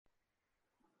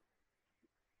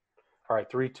All right,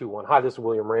 3, 2, 1. Hi, this is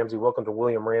William Ramsey. Welcome to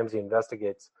William Ramsey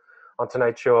Investigates. On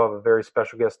tonight's show, I have a very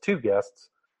special guest, two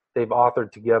guests. They've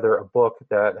authored together a book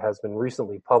that has been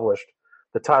recently published.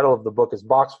 The title of the book is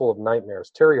Boxful of Nightmares,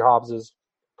 Terry Hobbs's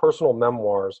personal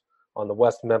memoirs on the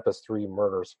West Memphis Three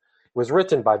Murders. It was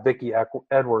written by Vicky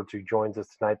Edwards, who joins us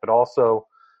tonight, but also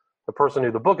the person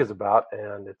who the book is about,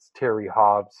 and it's Terry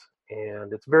Hobbs.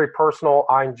 And it's very personal.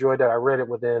 I enjoyed it. I read it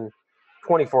within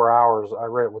 24 hours. I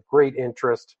read it with great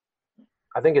interest.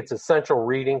 I think it's essential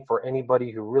reading for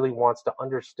anybody who really wants to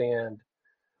understand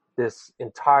this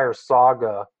entire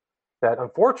saga that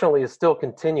unfortunately is still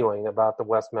continuing about the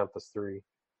West Memphis Three.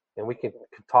 And we can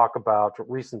talk about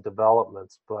recent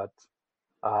developments, but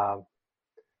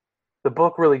the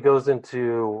book really goes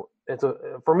into,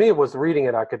 for me, it was reading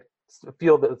it, I could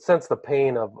sense the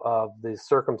pain of the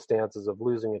circumstances of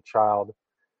losing a child.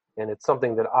 And it's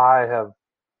something that I have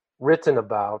written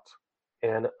about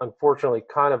and unfortunately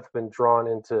kind of been drawn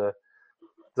into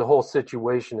the whole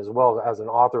situation as well as an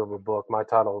author of a book. My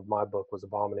title of my book was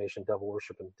Abomination, Devil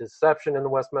Worship, and Deception in the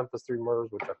West Memphis Three Murders,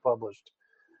 which I published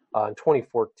in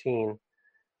 2014.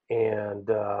 And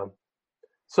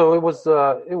so it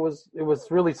was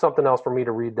really something else for me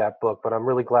to read that book, but I'm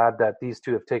really glad that these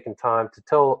two have taken time to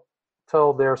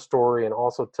tell their story and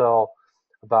also tell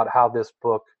about how this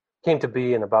book came to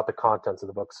be and about the contents of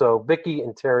the book. So Vicky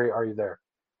and Terry, are you there?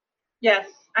 Yes,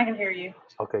 I can hear you.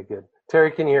 Okay, good.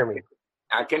 Terry, can you hear me?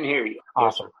 I can hear you.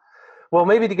 Awesome. Well,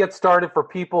 maybe to get started, for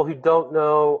people who don't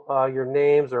know your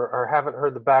names or haven't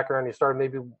heard the background you started,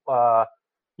 maybe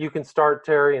you can start,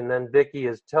 Terry, and then Vicky,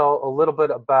 tell a little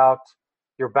bit about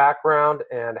your background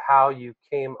and how you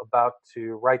came about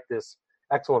to write this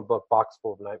excellent book,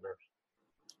 Boxful of Nightmares.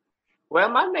 Well,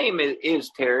 my name is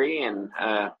Terry, and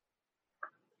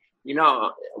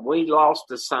we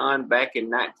lost a son back in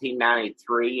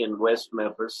 1993 in West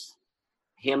Memphis.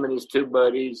 Him and his two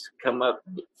buddies come up,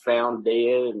 found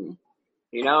dead, and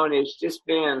it's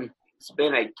been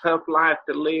a tough life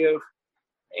to live,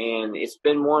 and it's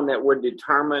been one that we're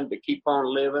determined to keep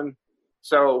on living.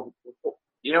 So,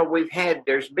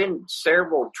 there's been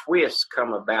several twists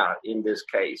come about in this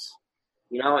case,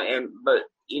 but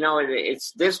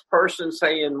it's this person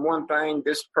saying one thing,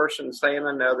 this person saying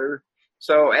another.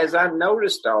 So as I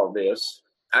noticed all this,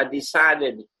 I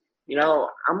decided,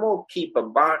 I'm going to keep a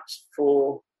box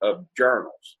full of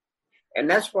journals. And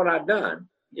that's what I've done.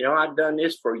 I've done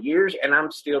this for years, and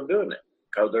I'm still doing it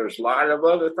because there's a lot of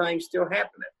other things still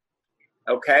happening.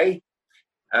 Okay?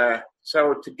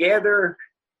 So together,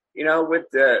 with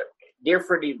the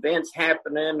different events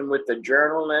happening and with the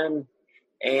journaling,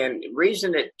 and the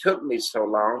reason it took me so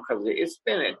long, because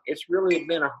it's really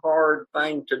been a hard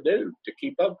thing to do, to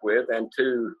keep up with and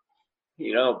to,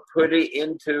 put it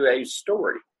into a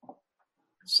story.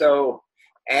 So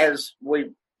as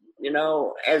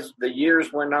as the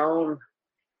years went on,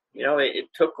 it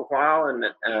took a while, and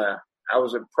I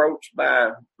was approached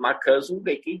by my cousin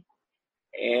Vicky,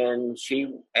 and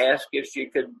she asked if she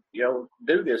could,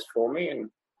 do this for me.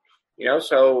 And,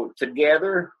 so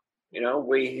together,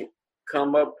 we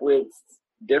come up with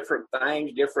different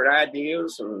things, different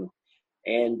ideas,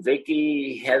 and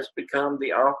Vicky has become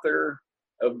the author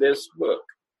of this book.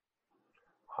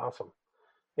 Awesome.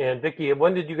 And Vicky,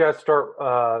 when did you guys start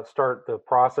the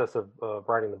process of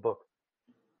writing the book?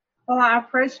 Well, I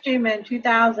approached him in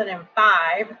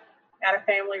 2005 at a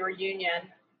family reunion,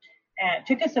 and it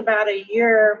took us about a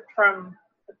year from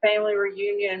the family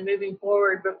reunion moving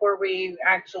forward before we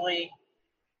actually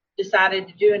decided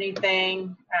to do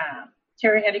anything.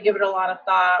 Terry had to give it a lot of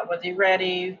thought. Was he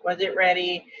ready? Was it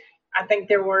ready? I think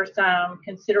there were some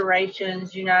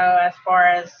considerations, as far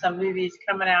as some movies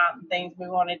coming out and things. We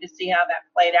wanted to see how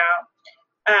that played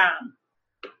out.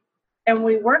 And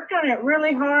we worked on it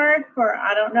really hard for,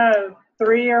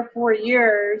 3 or 4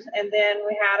 years. And then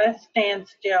we had a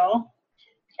standstill.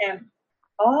 And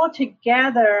all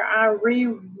together, I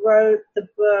rewrote the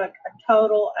book a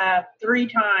total of 3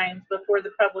 times before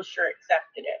the publisher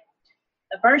accepted it.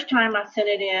 The first time I sent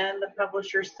it in, the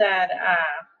publisher said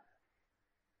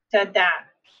that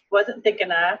wasn't thick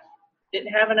enough,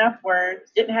 didn't have enough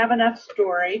words, didn't have enough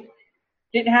story,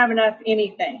 didn't have enough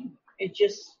anything. It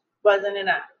just wasn't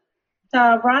enough. So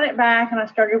I brought it back and I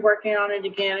started working on it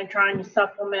again and trying to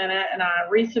supplement it, and I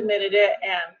resubmitted it,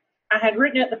 and I had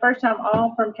written it the first time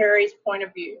all from Terry's point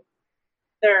of view.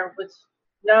 There was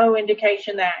no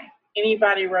indication that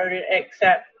anybody wrote it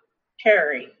except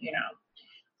Terry,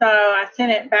 So I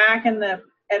sent it back, and the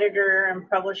editor and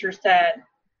publisher said,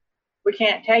 we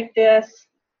can't take this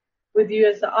with you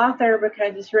as the author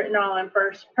because it's written all in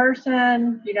first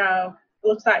person. It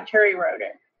looks like Terry wrote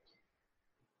it.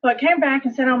 Well, it came back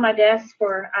and sat on my desk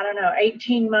for,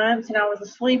 18 months, and I was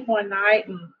asleep one night,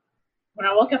 and when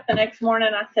I woke up the next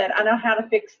morning, I said, I know how to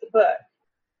fix the book.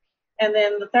 And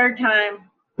then the third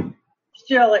time,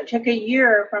 still, it took a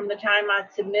year from the time I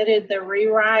submitted the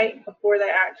rewrite before they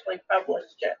actually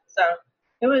published it. So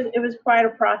it was quite a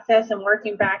process, and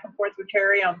working back and forth with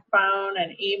Terry on phone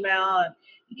and email, and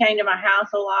he came to my house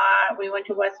a lot. We went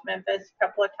to West Memphis a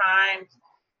couple of times.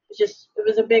 It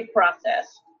was a big process.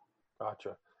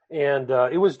 Gotcha. And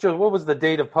it was just, what was the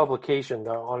date of publication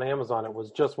on Amazon? It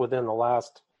was just within the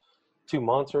last 2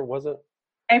 months, or was it?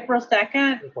 April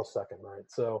 2nd. April 2nd, right.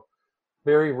 So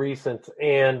very recent.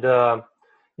 And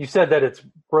you said that it's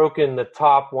broken the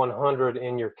top 100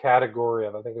 in your category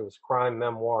of, I think it was crime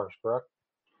memoirs, correct?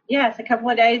 Yes, a couple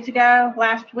of days ago.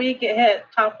 Last week it hit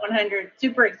top 100.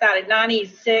 Super excited.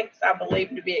 96, I believe,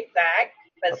 to be exact.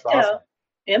 But That's still awesome.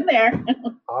 In there.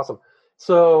 Awesome.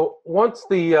 So once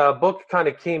the book kind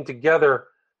of came together,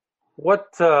 what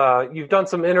you've done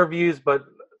some interviews, but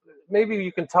maybe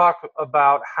you can talk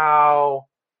about how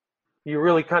you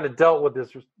really kind of dealt with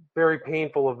this very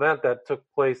painful event that took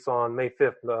place on May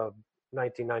 5th,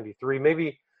 1993.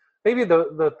 Maybe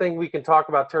the thing we can talk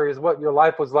about, Terry, is what your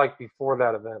life was like before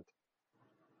that event.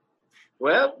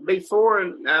 Well, before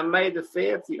May the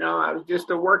 5th, I was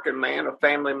just a working man, a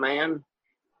family man.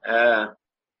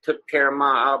 Took care of my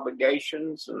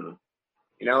obligations and,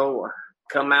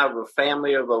 come out of a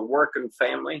family of a working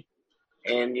family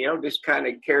and, just kind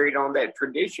of carried on that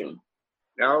tradition,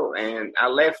 and I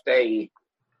left a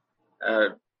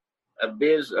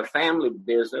family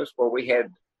business where we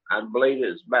had, I believe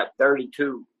it was about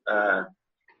 32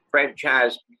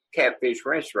 franchise catfish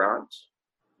restaurants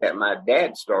that my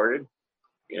dad started,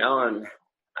 and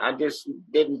I just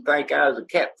didn't think I was a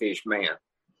catfish man.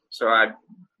 So I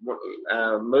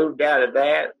moved out of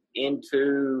that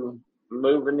into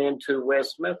moving into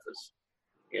West Memphis,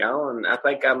 and I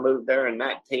think I moved there in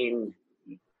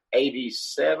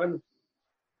 1987,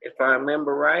 if I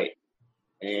remember right,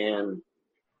 and,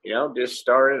 just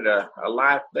started a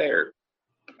life there.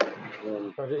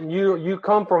 And you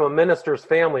come from a minister's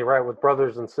family, right, with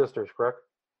brothers and sisters, correct?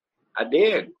 I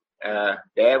did.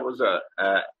 Dad was a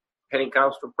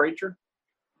Pentecostal preacher,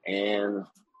 and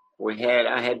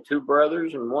I had 2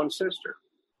 brothers and 1 sister.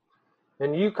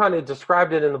 And you kind of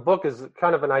described it in the book as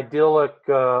kind of an idyllic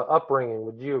upbringing.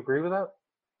 Would you agree with that?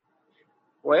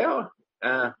 Well,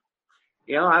 I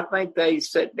think they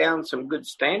set down some good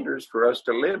standards for us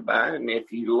to live by, and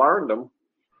if you learned them,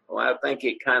 well, I think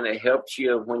it kind of helps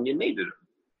you when you needed them.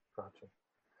 Gotcha.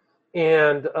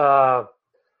 And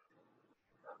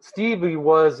Stevie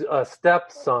was a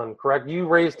stepson, correct? You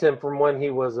raised him from when he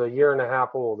was a year and a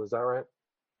half old. Is that right?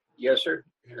 Yes, sir.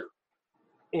 Yeah.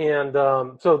 And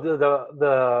so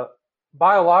the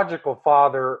biological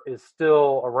father is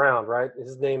still around, right?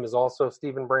 His name is also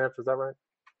Stephen Branch. Is that right?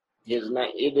 His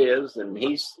name, it is, and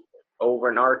he's over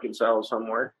in Arkansas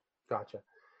somewhere. Gotcha.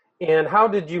 And how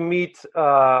did you meet?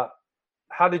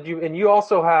 And you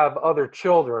also have other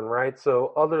children, right?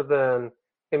 So other than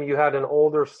him, you had an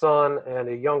older son and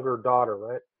a younger daughter,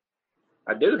 right?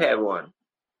 I do have one.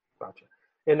 Gotcha.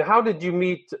 And how did you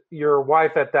meet your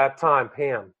wife at that time,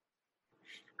 Pam?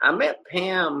 I met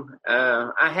Pam.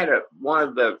 I had one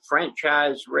of the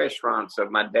franchise restaurants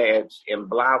of my dad's in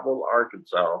Blytheville,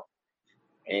 Arkansas,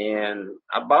 and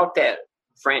I bought that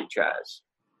franchise.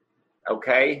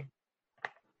 Okay,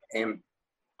 and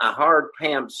I hired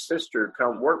Pam's sister to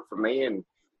come work for me, and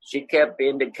she kept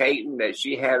indicating that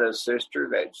she had a sister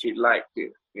that she'd like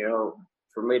to,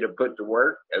 for me to put to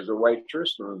work as a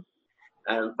waitress, and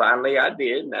finally I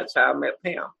did, and that's how I met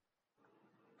Pam.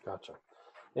 Gotcha.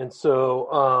 And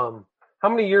so, how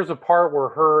many years apart were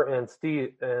her and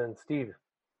Steve?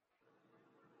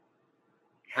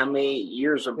 How many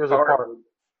years apart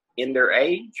in their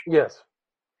age? Yes.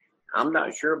 I'm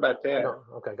not sure about that. No.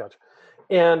 Okay, gotcha.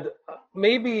 And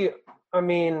maybe,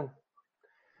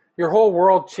 your whole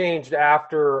world changed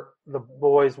after the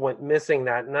boys went missing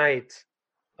that night.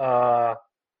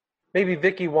 Maybe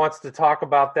Vicky wants to talk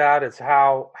about that, as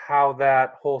how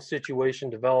that whole situation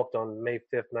developed on May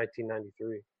 5th,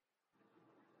 1993.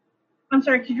 I'm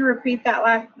sorry, could you repeat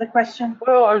the question?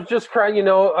 Well, I was just trying,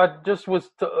 I just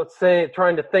was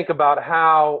trying to think about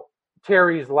how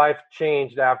Terry's life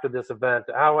changed after this event,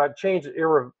 how it changed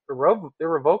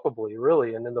irrevocably,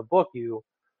 really. And in the book, you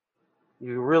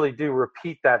really do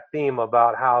repeat that theme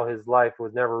about how his life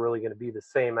was never really going to be the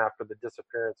same after the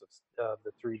disappearance of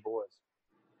the 3 boys.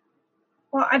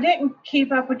 Well, I didn't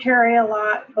keep up with Terry a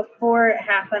lot before it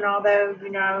happened, although,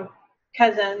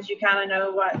 cousins, you kind of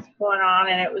know what's going on,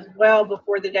 and it was well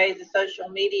before the days of social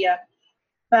media.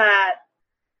 But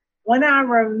what I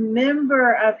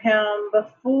remember of him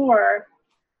before,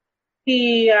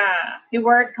 he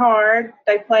worked hard.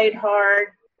 They played hard.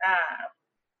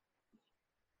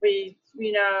 He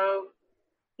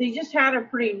just had a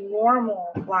pretty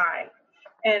normal life.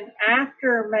 And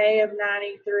after May of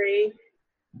 '93,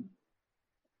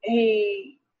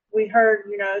 we heard,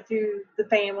 through the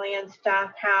family and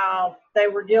stuff, how they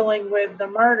were dealing with the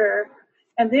murder.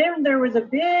 And then there was a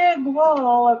big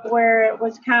lull of where it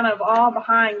was kind of all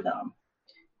behind them.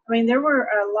 I mean, there were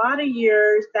a lot of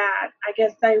years that I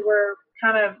guess they were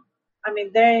kind of,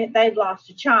 they'd lost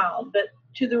a child, but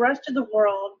to the rest of the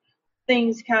world,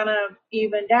 things kind of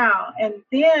evened out. And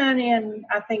then in,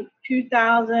 I think,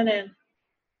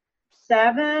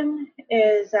 2007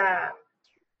 is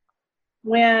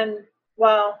when,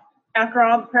 after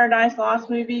all the Paradise Lost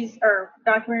movies or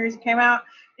documentaries came out,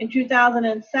 in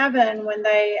 2007, when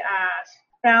they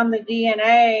found the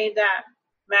DNA that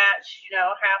matched,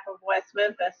 half of West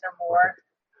Memphis or more,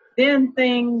 then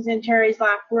things in Terry's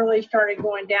life really started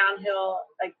going downhill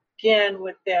again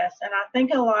with this. And I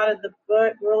think a lot of the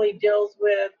book really deals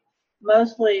with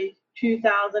mostly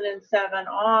 2007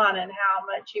 on and how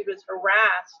much he was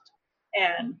harassed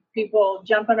and people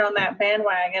jumping on that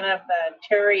bandwagon of the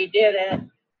Terry did it.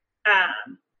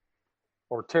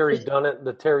 Or Terry Done It,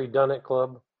 the Terry Done It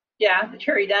Club. Yeah, the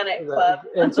Terry Done It Club.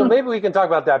 And so maybe we can talk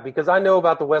about that, because I know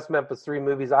about the West Memphis Three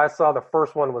movies. I saw the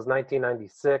first one was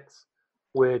 1996,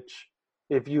 which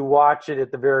if you watch it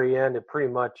at the very end, it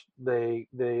pretty much they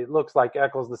looks like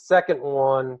Eccles. The second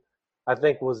one, I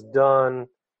think, was done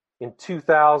in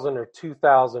 2000 or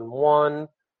 2001,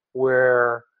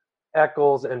 where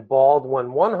Eccles and Baldwin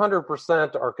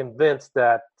 100% are convinced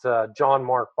that John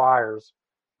Mark Byers,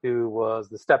 who was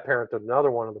the step-parent of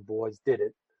another one of the boys, did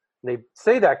it. And they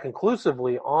say that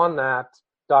conclusively on that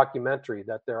documentary,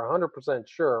 that they're 100%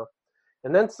 sure.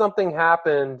 And then something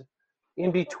happened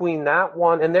in between that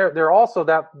one, and they're also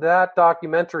that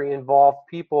documentary involved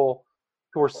people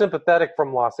who were sympathetic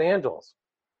from Los Angeles.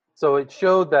 So it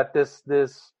showed that this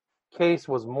case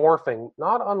was morphing,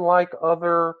 not unlike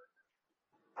other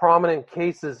prominent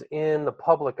cases in the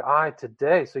public eye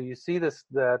today. So you see this,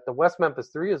 that the West Memphis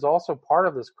Three is also part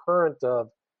of this current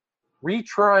of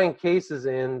retrying cases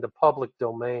in the public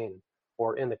domain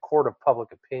or in the court of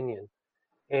public opinion.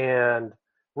 And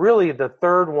really the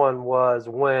third one was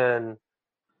when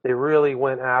they really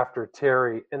went after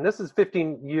Terry. And this is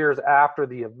 15 years after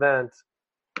the event,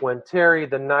 when Terry,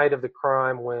 the night of the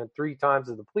crime, went 3 times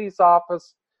to the police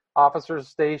officer's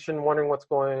station wondering what's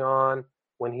going on,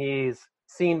 when he's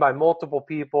seen by multiple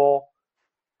people,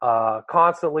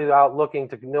 constantly out looking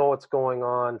to know what's going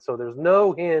on. So there's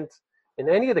no hint in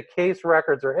any of the case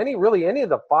records or any of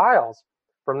the files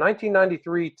from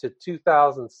 1993 to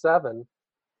 2007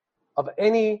 of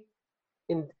even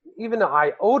an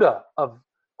iota of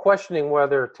questioning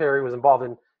whether Terry was involved.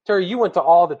 And Terry, you went to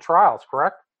all the trials,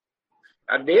 correct?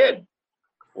 I did.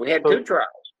 We had 2 trials.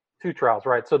 2 trials,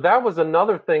 right. So that was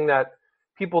another thing that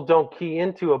people don't key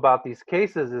into about these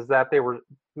cases, is that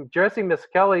Jesse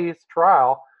Miskelly's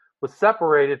trial was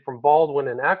separated from Baldwin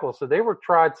and Eccles. So they were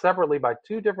tried separately by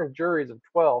 2 different juries of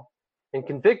 12 and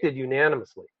convicted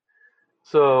unanimously.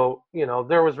 So,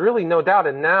 there was really no doubt.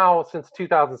 And now, since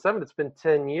 2007, it's been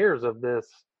 10 years of this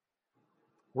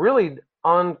really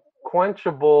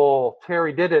unquenchable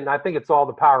Terry did it. And I think it's all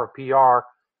the power of PR.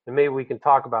 And maybe we can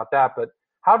talk about that. But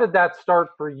how did that start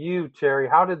for you, Terry?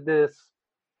 How did this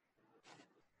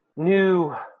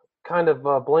new kind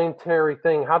of blame Terry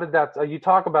thing, how did that, you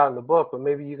talk about it in the book, but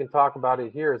maybe you can talk about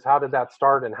it here, is how did that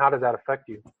start and how did that affect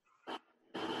you?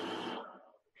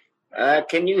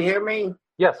 Can you hear me?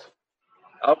 Yes.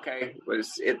 Okay.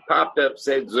 It popped up,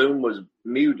 said Zoom was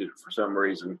muted for some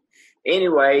reason.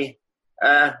 Anyway,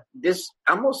 I'm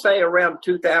going to say around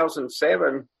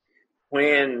 2007,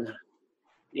 when,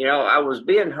 I was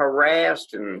being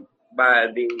harassed and by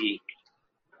the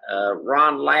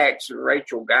Ron Lax and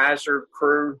Rachel Geiser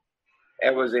crew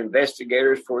that was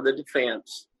investigators for the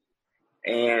defense.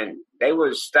 And they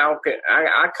was stalking,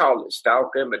 I call it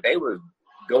stalking, but they was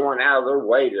going out of their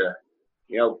way to,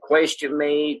 question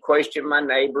me, question my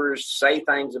neighbors, say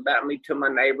things about me to my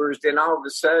neighbors. Then all of a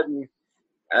sudden,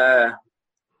 I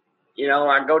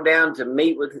go down to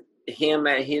meet with him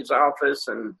at his office,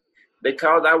 and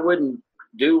because I wouldn't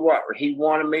do what he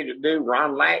wanted me to do,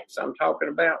 Ron Lax I'm talking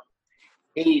about,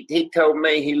 he told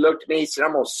me, he looked at me, he said,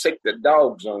 "I'm going to sick the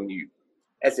dogs on you."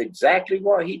 That's exactly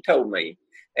what he told me.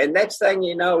 And next thing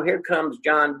you know, here comes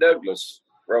John Douglas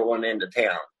rolling into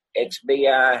town,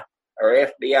 ex-BI or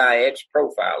FBI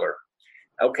ex-profiler.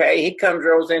 Okay, he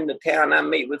rolls into town. I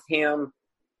meet with him.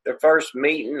 The first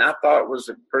meeting, I thought was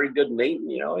a pretty good meeting.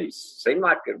 He seemed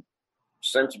like a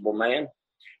sensible man.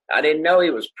 I didn't know he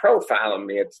was profiling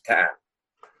me at the time.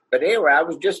 But anyway, I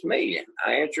was just me.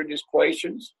 I answered his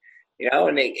questions,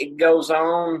 and it goes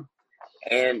on,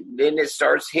 and then it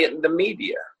starts hitting the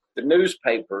media, the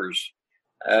newspapers.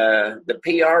 The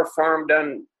PR firm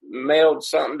done mailed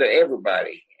something to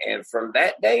everybody. And from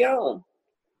that day on,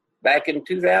 back in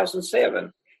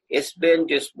 2007, it's been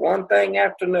just one thing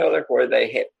after another where they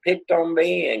have picked on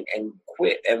me and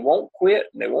quit and won't quit,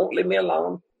 and they won't leave me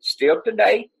alone. Still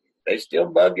today, they still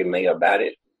bugging me about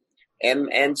it,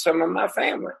 and some of my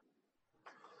family.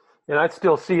 And I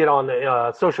still see it on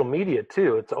the social media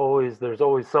too. There's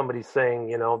always somebody saying,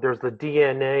 there's the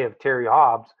DNA of Terry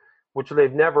Hobbs, which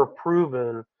they've never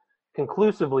proven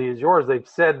conclusively is yours. They've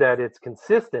said that it's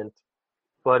consistent,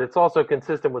 but it's also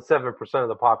consistent with 7% of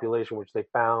the population, which they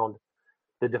found.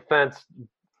 The defense,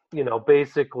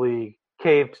 basically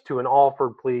caved to an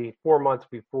Alford plea 4 months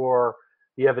before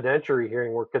the evidentiary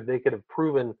hearing, where they could have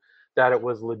proven that it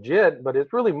was legit, but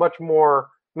it's really much more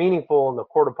meaningful in the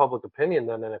court of public opinion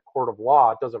than in a court of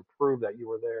law. It doesn't prove that you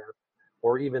were there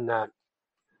or even that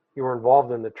you were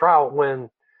involved in the trial when,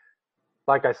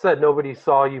 like I said, nobody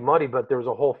saw you muddy, but there was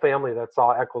a whole family that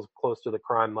saw Eccles close to the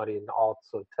crime muddy and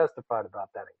also testified about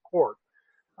that in court.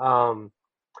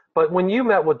 But when you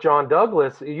met with John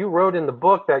Douglas, you wrote in the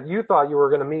book that you thought you were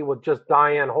going to meet with just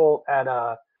Diane Holt at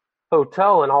a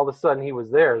hotel, and all of a sudden he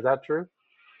was there. Is that true?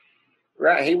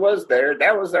 Right, he was there.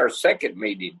 That was our second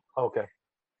meeting. Okay.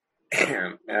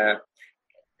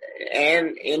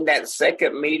 And in that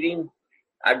second meeting,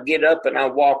 I get up and I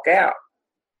walk out.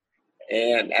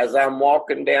 And as I'm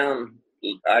walking down,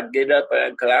 I get up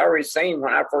because I already seen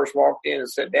when I first walked in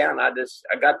and sat down. I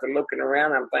got to looking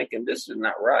around. I'm thinking this is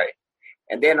not right.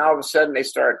 And then all of a sudden they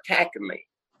started attacking me.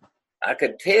 I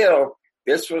could tell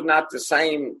this was not the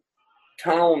same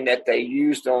tone that they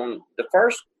used on the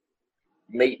first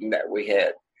meeting that we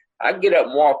had. I get up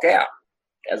and walk out.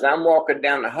 As I'm walking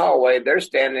down the hallway, they're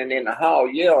standing in the hall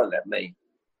yelling at me,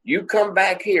 "You come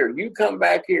back here, you come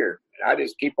back here." And I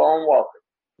just keep on walking.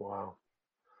 Wow.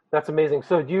 That's amazing.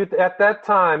 So at that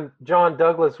time, John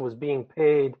Douglas was being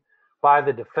paid by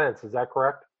the defense. Is that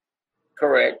correct?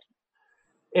 Correct.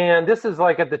 And this is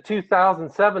like at the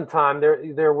 2007 time,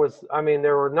 there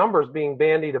were numbers being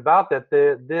bandied about that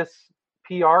this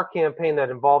PR campaign that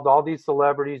involved all these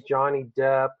celebrities, Johnny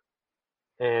Depp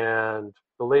and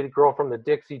the lady girl from the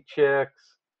Dixie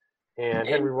Chicks and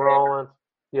Henry Rollins.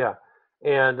 Yeah.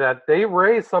 And that they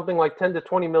raised something like $10 to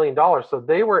 $20 million. So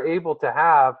they were able to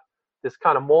have this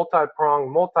kind of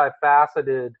multi-pronged,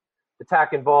 multifaceted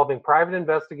attack involving private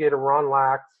investigator Ron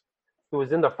Lax, who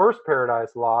was in the first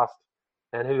Paradise Lost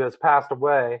and who has passed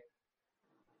away,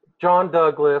 John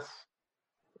Douglas,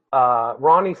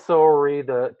 Ronnie Sowery,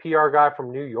 the PR guy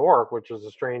from New York, which is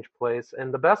a strange place,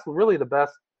 and the best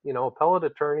appellate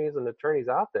attorneys and attorneys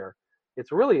out there.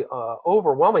 It's really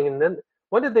overwhelming. And then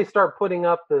when did they start putting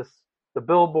up the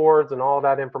billboards and all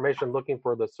that information looking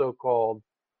for the so-called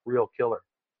real killer?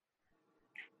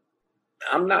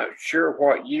 I'm not sure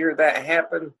what year that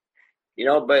happened,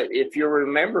 but if you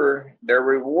remember, their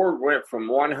reward went from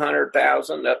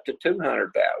 $100,000 up to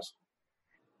 $200,000.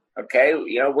 Okay,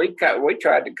 we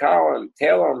tried to call and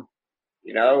tell them,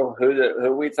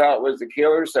 who we thought was the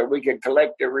killer, so we could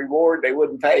collect the reward. They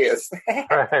wouldn't pay us.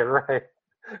 Right.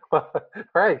 Well,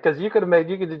 right, because you could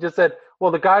have just said,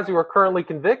 well, the guys who are currently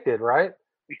convicted, right?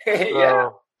 Yeah.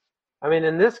 So, I mean,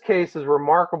 in this case is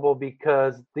remarkable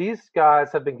because these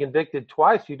guys have been convicted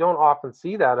twice. You don't often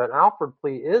see that. An Alford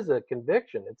plea is a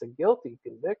conviction. It's a guilty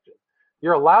conviction.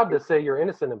 You're allowed to say you're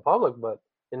innocent in public, but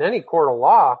in any court of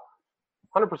law,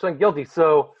 100% guilty.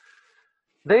 So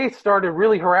they started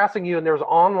really harassing you, and there was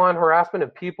online harassment,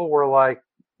 and people were like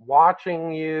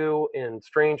watching you in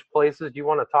strange places. Do you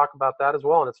want to talk about that as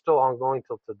well? And it's still ongoing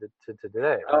till to today.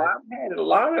 Right? Oh, I've had a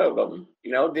lot of them.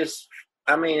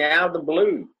 Out of the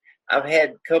blue. I've had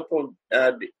a couple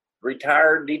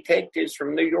retired detectives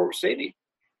from New York City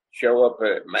show up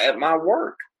at my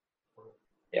work.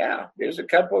 Yeah, there's a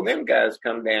couple of them guys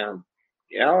come down,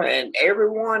 and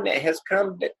everyone that has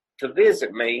come to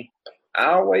visit me, I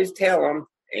always tell them,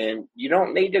 and you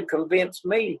don't need to convince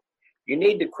me. You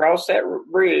need to cross that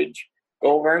bridge,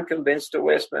 go over and convince the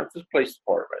West Memphis Police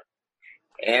Department.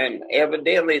 And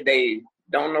evidently they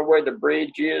don't know where the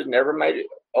bridge is, never made it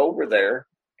over there,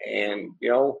 and,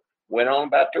 went on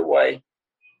about their way.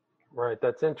 Right,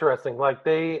 that's interesting. Like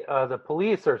the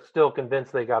police are still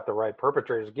convinced they got the right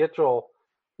perpetrators. Gitchell,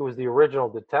 who was the original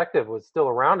detective, was still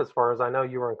around as far as I know.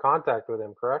 You were in contact with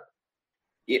him, correct?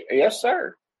 Yes,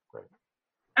 sir.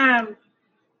 I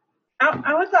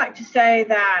would like to say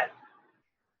that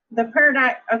the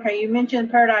Paradise, you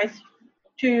mentioned Paradise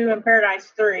 2 and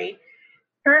Paradise 3.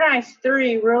 Paradise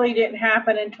 3 really didn't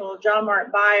happen until John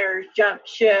Mark Byers jumped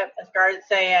ship and started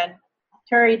saying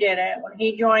Terry did it. When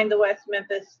he joined the West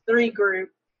Memphis Three group,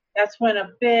 that's when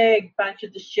a big bunch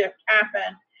of the shift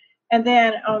happened. And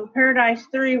then on Paradise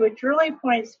 3, which really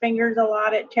points fingers a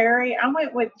lot at Terry, I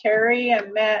went with Terry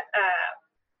and met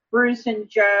Bruce and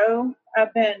Joe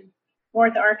up in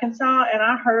North Arkansas, and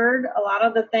I heard a lot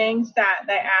of the things that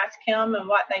they asked him and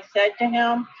what they said to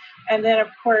him. And then, of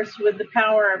course, with the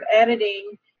power of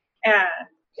editing,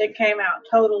 it came out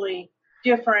totally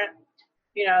different.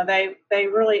 You know, they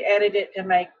really edited it to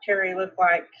make Terry look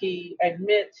like he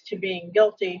admits to being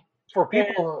guilty. For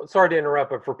people, sorry to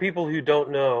interrupt, but for people who don't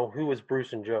know, who was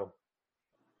Bruce and Joe?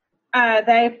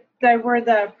 They were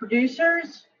the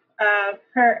producers of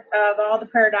all the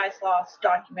Paradise Lost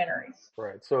documentaries.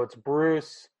 Right. So it's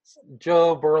Bruce,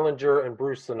 Joe Berlinger, and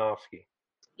Bruce Sinofsky.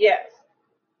 Yes.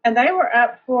 And they were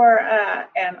up for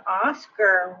an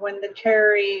Oscar when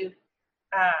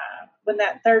when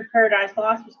that third Paradise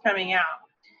Lost was coming out.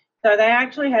 So they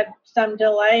actually had some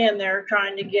delay in there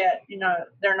trying to get,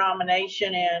 their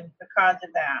nomination in because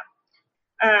of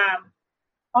that.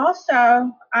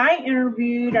 Also, I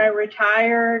interviewed a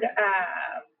retired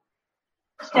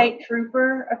state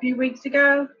trooper a few weeks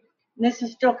ago. And this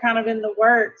is still kind of in the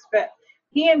works, but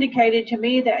he indicated to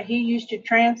me that he used to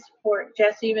transport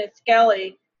Jesse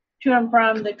Miskelly to and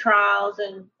from the trials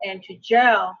and to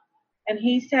jail. And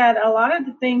he said a lot of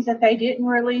the things that they didn't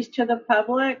release to the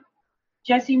public,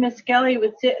 Jesse Miskelly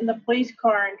would sit in the police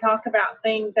car and talk about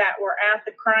things that were at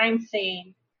the crime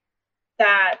scene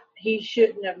that he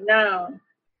shouldn't have known.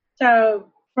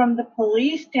 So from the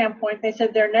police standpoint, they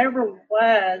said there never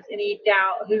was any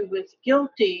doubt who was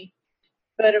guilty.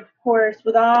 But of course,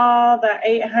 with all the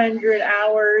 800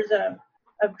 hours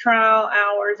of trial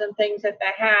hours and things that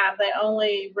they have, they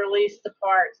only release the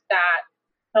parts that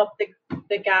help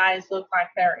the guys look like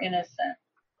they're innocent.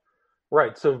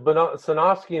 Right. So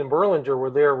Sinofsky and Berlinger were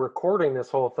there recording this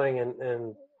whole thing,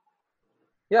 and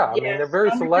yeah, I mean, they're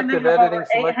very selective editing,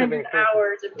 selective 800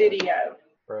 hours of video.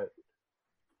 Right.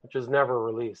 Which is never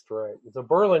released, right? So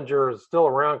Berlinger is still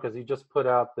around because he just put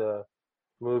out the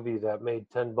movie that made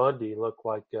Ted Bundy look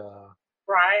like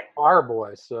right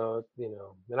Fireboy. So,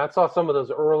 and I saw some of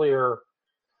those earlier.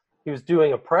 He was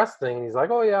doing a press thing, and he's like,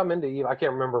 "Oh yeah, I'm into evil." I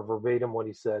can't remember verbatim what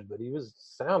he said, but he was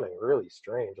sounding really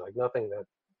strange, like nothing that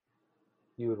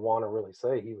you would want to really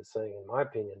say he was saying, in my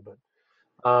opinion. But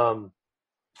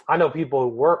I know people who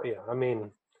work. Yeah, I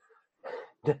mean,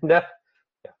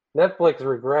 Netflix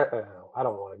regret. I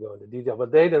don't want to go into detail,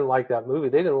 but they didn't like that movie.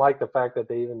 They didn't like the fact that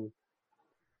they even.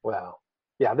 Well,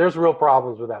 yeah, there's real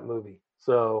problems with that movie.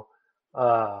 So,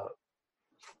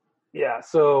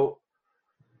 so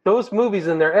those movies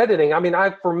and their editing. I mean,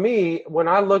 for me, when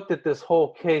I looked at this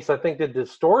whole case, I think the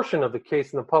distortion of the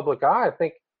case in the public eye, I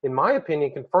think, in my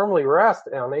opinion, can firmly rest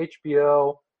on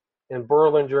HBO and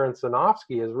Berlinger and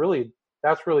Sinofsky.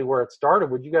 That's really where it started.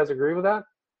 Would you guys agree with that?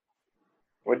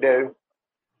 We do.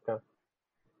 Okay.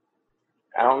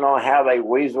 I don't know how they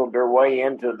weaseled their way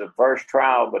into the first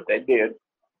trial, but they did.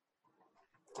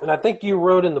 And I think you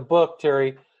wrote in the book,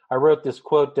 Terry, I wrote this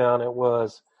quote down. It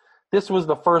was, "This was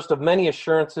the first of many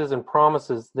assurances and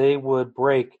promises they would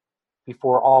break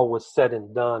before all was said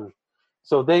and done."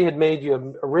 So they had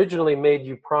originally made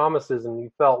you promises, and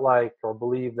you felt like or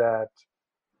believed that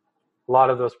a lot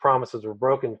of those promises were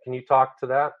broken. Can you talk to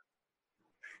that?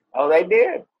 Oh, they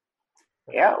did.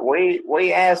 Yeah,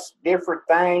 we asked different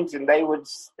things, and they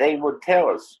would tell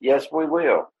us, "Yes, we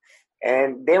will."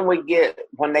 And then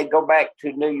when they go back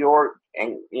to New York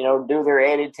and, do their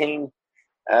editing,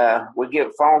 we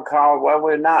get phone call, "Well,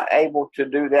 we're not able to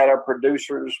do that. Our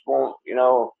producers won't,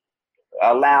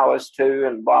 allow us to,"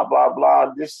 and blah, blah,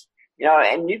 blah. This,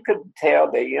 and you could tell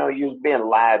that, you was being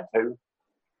lied to.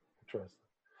 Interesting.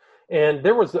 And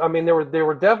there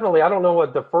were definitely, I don't know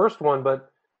what the first one,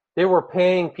 but they were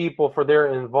paying people for their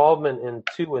involvement in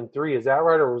 2 and 3. Is that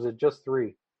right? Or was it just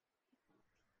 3?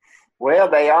 Well,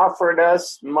 they offered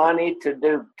us money to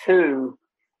do 2.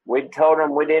 We told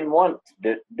them we didn't want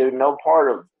to do no part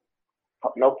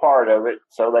of it.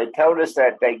 So they told us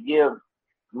that they give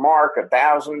Mark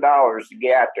 $1,000 to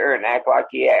get out there and act like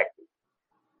he acted.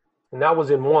 And that was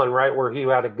in 1, right, where he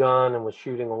had a gun and was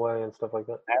shooting away and stuff like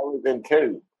that? That was in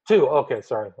 2. 2, okay,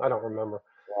 sorry. I don't remember.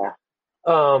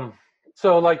 Yeah.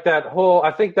 So like that whole,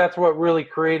 I think that's what really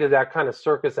created that kind of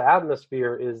circus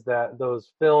atmosphere, is that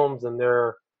those films and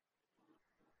their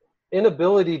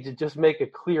inability to just make a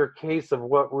clear case of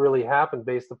what really happened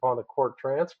based upon the court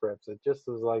transcripts. It just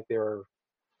was like it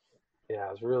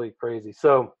was really crazy.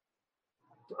 So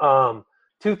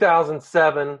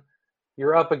 2007,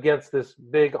 you're up against this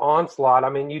big onslaught. I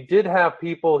mean, you did have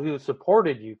people who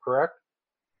supported you, correct?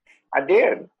 I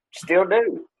did, still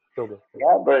do. Still do.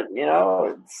 Yeah, but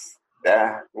it's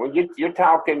when you're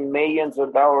talking millions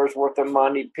of dollars worth of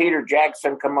money. Peter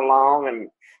Jackson come along, and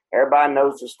everybody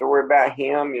knows the story about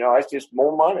him. That's just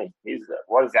more money. He's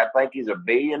I think he's a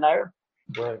billionaire.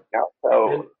 Right.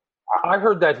 So I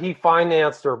heard that he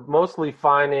financed or mostly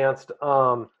financed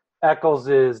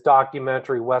Eccles'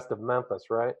 documentary West of Memphis,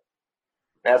 right?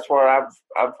 That's what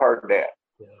I've heard that.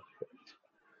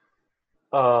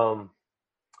 Yeah.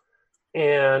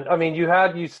 And I mean,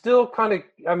 you still kind of,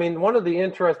 I mean, one of the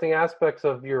interesting aspects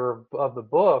of the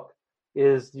book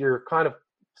is you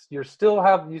still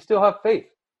have faith.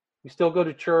 You still go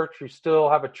to church. You still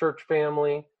have a church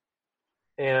family,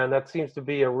 and that seems to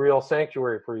be a real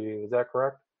sanctuary for you. Is that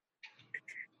correct?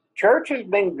 Church has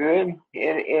been good.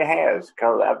 It has,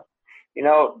 because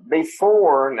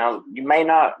before, now you may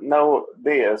not know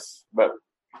this, but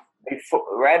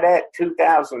before, right at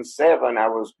 2007, I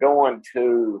was going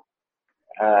to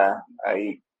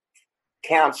a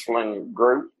counseling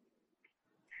group,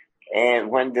 and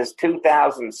when this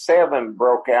 2007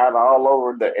 broke out all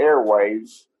over the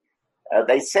airwaves,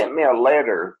 they sent me a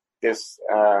letter, this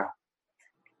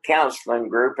counseling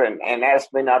group, and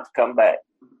asked me not to come back.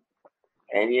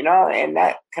 And and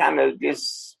that kind of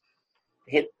just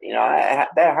hit,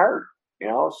 that hurt,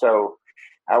 so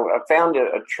I found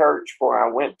a church where I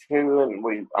went to,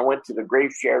 and I went to the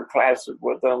grief share classes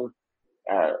with them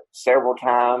several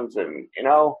times, and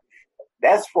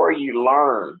that's where you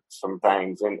learn some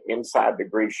things inside the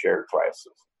grief share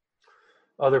classes.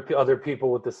 Other people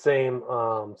with the same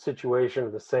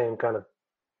situation, the same kind of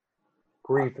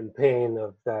grief and pain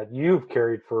that you've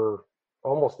carried for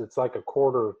almost, it's like a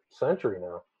quarter century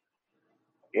now.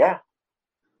 Yeah,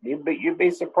 you'd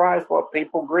be surprised what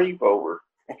people grieve over.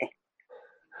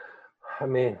 I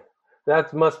mean,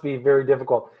 that must be very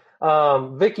difficult.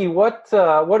 Vicky, what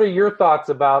are your thoughts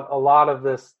about a lot of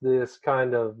this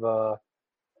kind of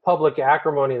public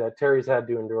acrimony that Terry's had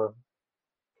to endure?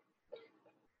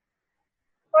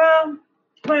 Well,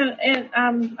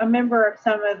 I'm a member of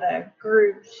some of the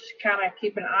groups, kind of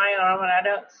keep an eye on them, and I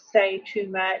don't say too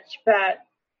much, but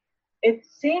it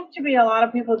seems to be a lot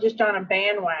of people just on a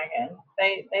bandwagon.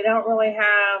 They don't really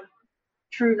have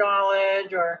true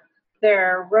knowledge, or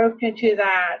they're roped into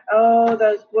that,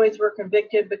 those boys were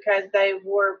convicted because they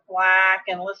wore black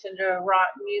and listened to rock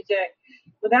music,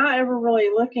 without ever really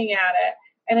looking at it.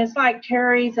 And it's like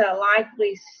Terry's a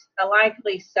likely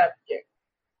subject.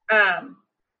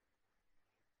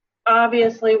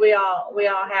 Obviously, we all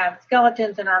have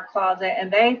skeletons in our closet,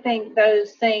 and they think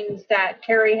those things that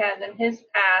Terry has in his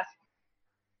past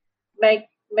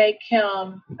make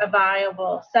him a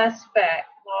viable suspect.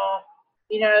 Well,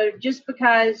 just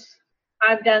because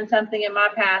I've done something in my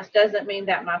past doesn't mean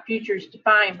that my future is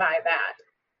defined by that.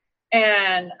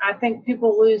 And I think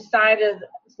people lose sight of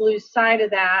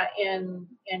that in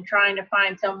trying to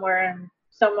find someone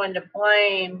to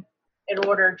blame in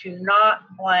order to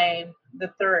not blame the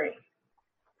three.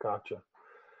 Gotcha.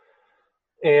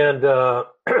 And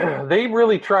they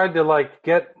really tried to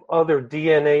get other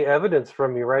DNA evidence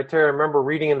from you, right, Terry? I remember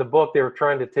reading in the book they were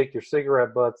trying to take your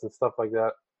cigarette butts and stuff like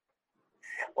that.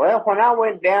 Well, when I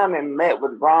went down and met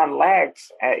with Ron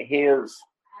Lax at his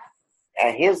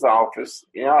office,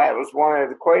 that was one of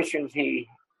the questions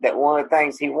one of the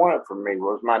things he wanted from me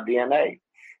was my DNA,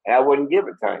 and I wouldn't give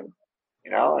it to him,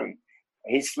 and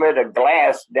he slid a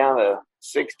glass down a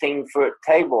 16-foot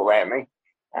table at me,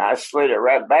 and I slid it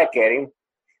right back at him,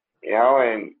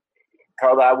 and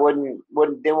because I didn't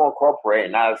want to cooperate,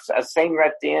 and I seen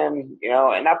right then,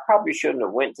 and I probably shouldn't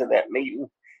have went to that meeting,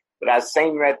 but I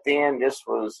seen right then this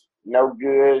was no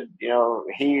good.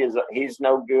 He's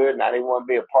no good, and I didn't want to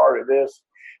be a part of this.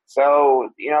 So,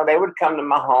 they would come to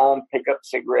my home, pick up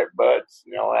cigarette butts,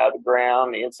 out of the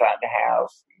ground, inside the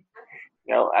house.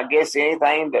 I guess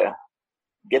anything to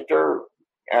get their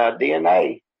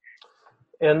DNA.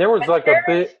 And there was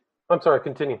I'm sorry,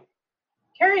 continue.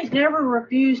 Terry's never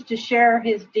refused to share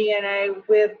his DNA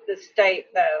with the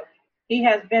state, though. He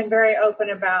has been very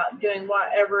open about doing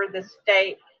whatever the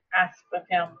state asks of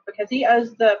him, because he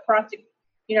owes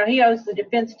he owes the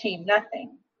defense team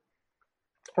nothing.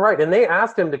 Right, and they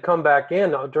asked him to come back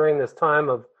in during this time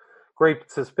of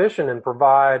great suspicion and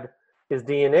provide his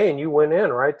DNA, and you went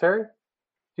in, right, Terry?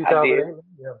 2008? I did.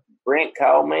 Yeah. Brent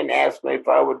called me and asked me if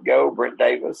I would go, Brent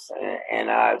Davis, and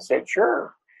I said,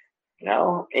 sure.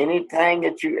 Anything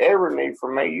that you ever need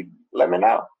from me, let me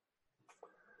know.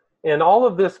 And all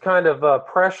of this kind of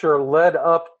pressure led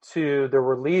up to the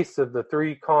release of the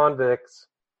three convicts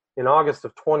in August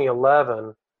of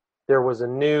 2011. there was a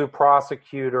new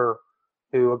prosecutor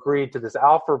who agreed to this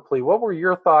Alford plea. What were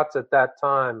your thoughts at that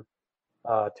time,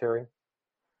 Terry?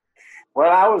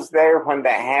 Well, I was there when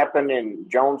that happened in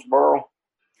Jonesboro,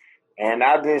 and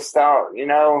I just thought,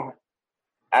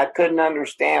 I couldn't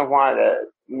understand why the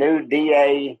new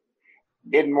DA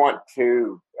didn't want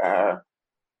to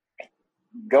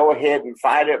go ahead and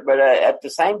fight it, but at the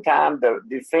same time, the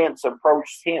defense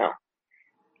approached him.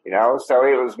 So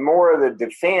it was more of the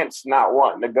defense not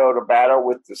wanting to go to battle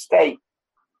with the state.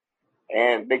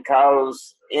 And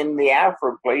because in the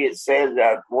Alford plea, it says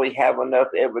that we have enough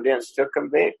evidence to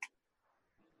convict.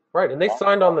 Right, and they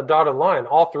signed on the dotted line.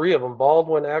 All three of them,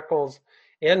 Baldwin, Eccles,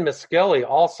 and Miskelly,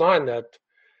 all signed that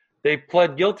they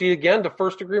pled guilty again to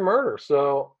first-degree murder.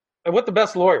 So, and with the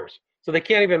best lawyers. So they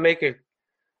can't even make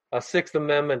a Sixth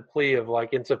Amendment plea of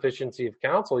like insufficiency of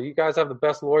counsel. You guys have the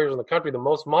best lawyers in the country, the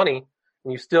most money,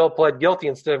 and you still pled guilty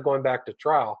instead of going back to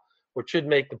trial, which should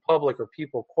make the public or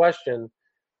people question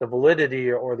the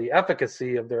validity or the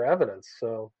efficacy of their evidence.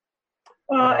 So,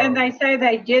 well, and they say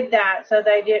they did that so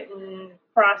they didn't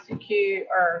prosecute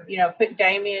or put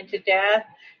Damien to death.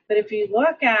 But if you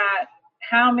look at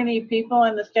how many people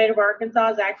in the state of Arkansas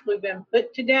has actually been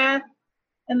put to death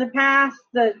in the past,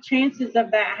 the chances of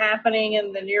that happening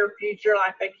in the near future,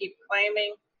 like they keep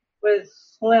claiming, was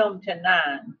slim to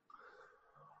none.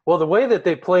 Well, the way that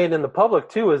they play it in the public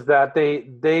too is that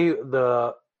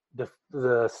the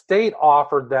state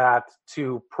offered that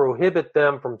to prohibit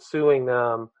them from suing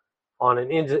them on an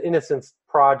innocence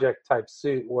project type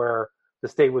suit where the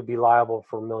state would be liable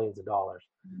for millions of dollars.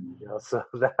 So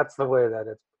that's the way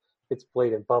that it's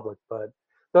played in public. But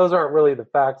those aren't really the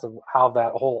facts of how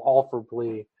that whole Alford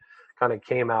plea kind of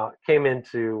came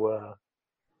into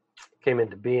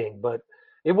being. But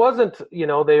it wasn't,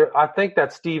 I think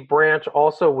that Steve Branch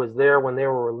also was there when they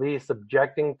were released,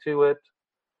 objecting to it.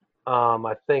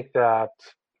 I think that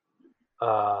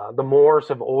the Moores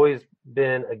have always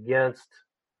been against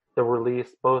the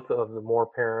release, both of the Moore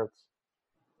parents.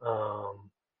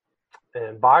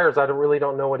 And Byers, I really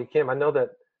don't know what he came. I know that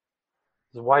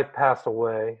his wife passed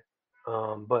away,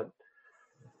 but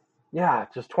yeah,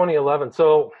 just 2011.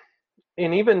 So,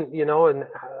 and even, in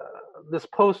this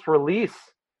post-release,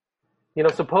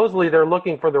 supposedly they're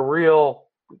looking for the real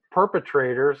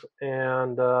perpetrators,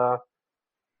 and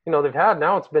they've had,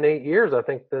 now it's been 8 years, I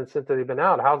think, since they've been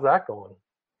out. How's that going?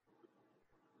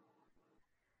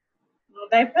 Well,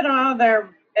 they put all their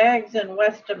eggs in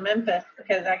West of Memphis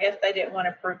because I guess they didn't want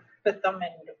to put them in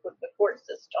the court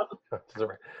system.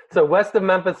 So West of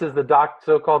Memphis is the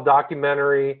so-called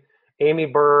documentary. Amy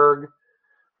Berg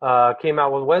came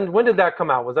out with, when did that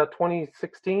come out? Was that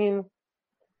 2016?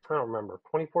 I don't remember.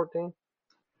 2014?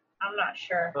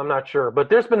 I'm not sure. But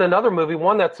there's been another movie,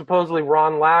 one that supposedly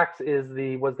Ron Lax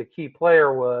was the key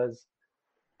player, was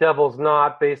Devil's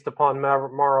Knot, based upon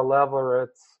Mara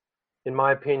Leverett's, in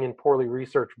my opinion, poorly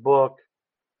researched book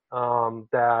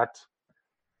that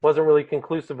wasn't really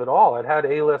conclusive at all. It had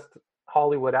A-list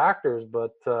Hollywood actors,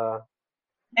 but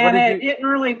didn't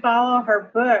really follow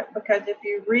her book, because if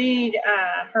you read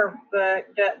her book,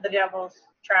 The Devil's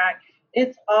Track,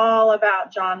 it's all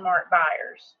about John Mark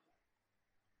Byers.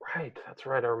 Right, that's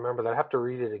right. I remember that. I have to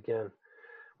read it again.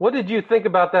 What did you think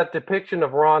about that depiction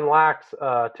of Ron Lax,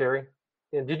 Terry?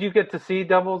 And did you get to see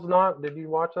Devil's Knot? Did you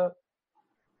watch that?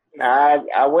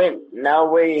 I went.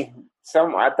 No,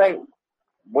 I think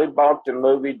we bought the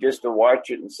movie just to watch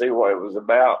it and see what it was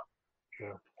about.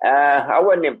 Yeah. I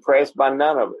wasn't impressed by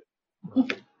none of it.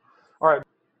 All right,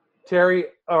 Terry,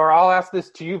 or I'll ask this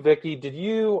to you, Vicky. Did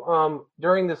you,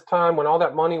 during this time when all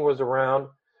that money was around,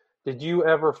 did you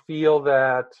ever feel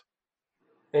that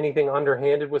anything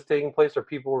underhanded was taking place, or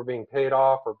people were being paid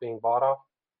off or being bought off?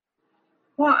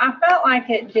 Well, I felt like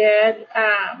it did.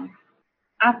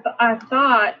 I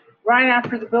thought right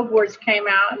after the billboards came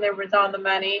out and there was all the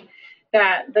money,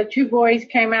 that the two boys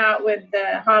came out with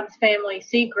the Hobbs family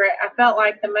secret. I felt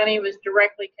like the money was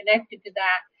directly connected to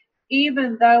that,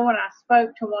 even though when I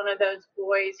spoke to one of those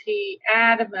boys, he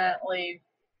adamantly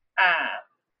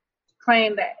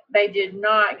claimed that they did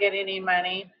not get any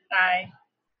money. I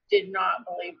did not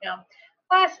believe him.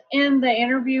 Plus, in the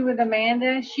interview with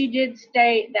Amanda, she did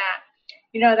state that,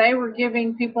 they were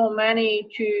giving people money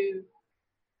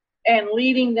and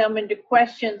leading them into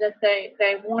questions that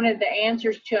they wanted the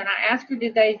answers to. And I asked her,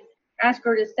 did they ask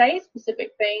her to say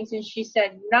specific things? And she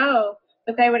said no,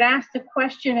 but they would ask the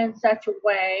question in such a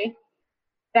way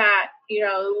that,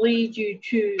 leads you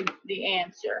to the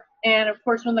answer. And of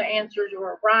course, when the answers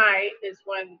were right is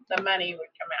when the money would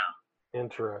come out.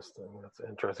 Interesting. That's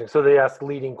interesting. So they ask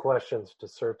leading questions to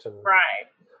certain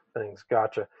things.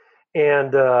 Gotcha.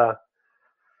 And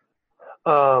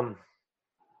The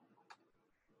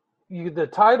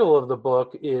title of the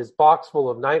book is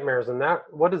Boxful of Nightmares, and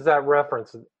what does that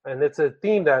reference? And it's a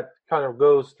theme that kind of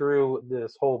goes through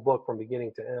this whole book from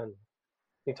beginning to end.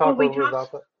 Can you talk a little bit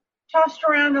about that? Tossed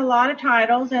around a lot of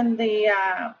titles, and the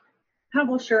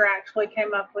publisher actually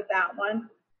came up with that one.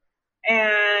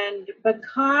 And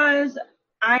because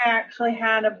I actually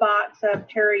had a box of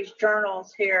Terry's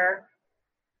journals here,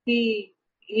 he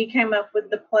came up with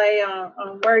the play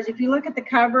on words. If you look at the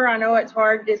cover, I know it's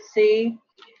hard to see,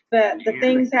 but the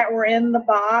things that were in the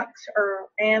box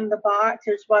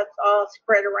is what's all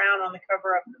spread around on the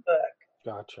cover of the book.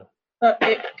 Gotcha. So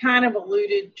it kind of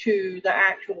alluded to the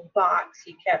actual box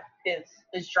he kept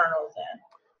his journals in.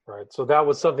 Right. So that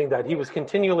was something that he was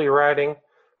continually writing,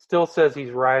 still says he's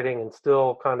writing, and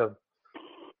still kind of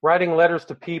writing letters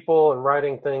to people and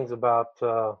writing things about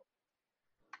all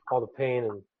the pain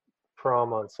and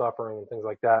trauma and suffering and things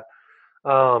like that.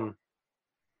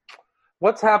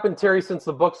 What's happened, Terry, since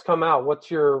the book's come out? Have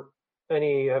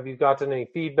you gotten any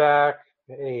feedback,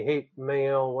 any hate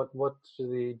mail? What's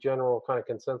the general kind of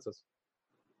consensus?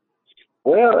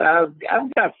 Well,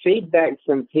 I've got feedback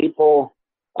from people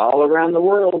all around the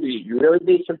world. You'd really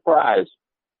be surprised.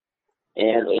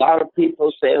 And a lot of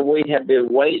people say, we have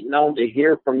been waiting on to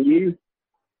hear from you.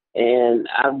 And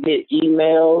I get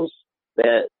emails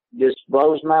that just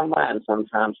blows my mind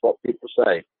sometimes what people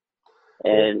say.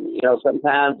 And,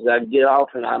 sometimes I get off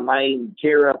and I might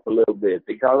tear up a little bit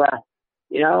because I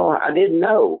didn't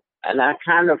know. And I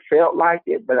kind of felt like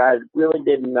it, but I really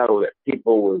didn't know that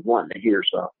people was wanting to hear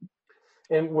something.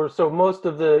 And so most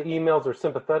of the emails are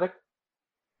sympathetic?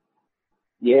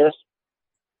 Yes.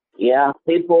 Yeah.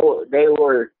 People, they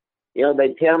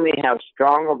tell me how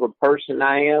strong of a person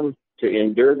I am to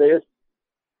endure this.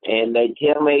 And they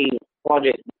tell me what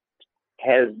it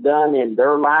has done in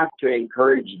their life to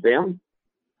encourage them.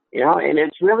 And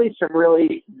it's really some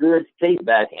really good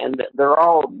feedback. And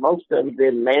most of them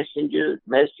been messages,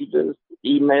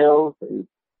 emails, and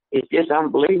it's just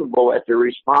unbelievable at the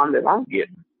response that I'm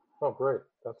getting. Oh, great.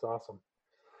 That's awesome.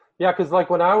 Yeah, because like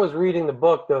when I was reading the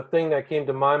book, the thing that came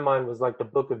to my mind was like the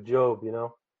book of Job,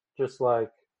 just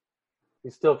like you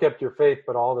still kept your faith,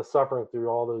 but all the suffering through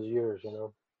all those years,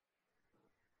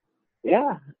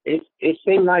 Yeah, it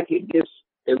seemed like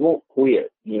it won't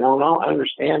quit. I don't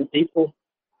understand people,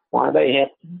 why they have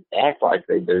to act like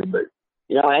they do. But,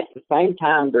 at the same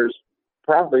time, there's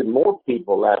probably more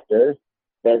people out there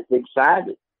that's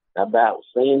excited about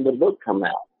seeing the book come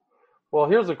out. Well,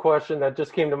 here's a question that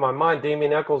just came to my mind.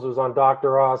 Damien Eccles was on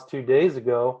Dr. Oz 2 days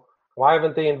ago. Why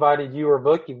haven't they invited you or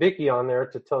Vicky on there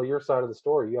to tell your side of the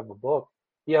story? You have a book.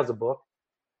 He has a book.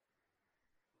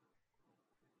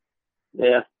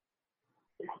 Yeah.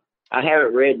 I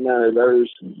haven't read none of those.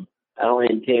 I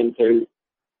don't intend to.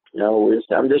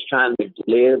 I'm just trying to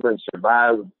live and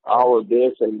survive all of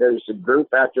this. And there's a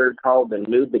group out there called the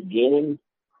New Beginning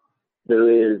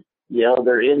who is,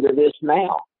 they're into this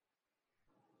now.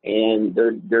 And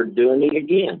they're doing it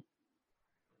again.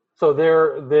 So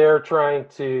they're trying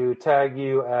to tag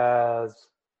you as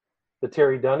the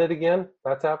Terry done it again?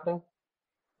 That's happening?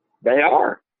 They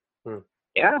are.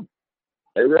 Yeah,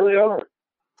 they really are.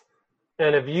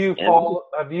 And have you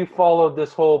followed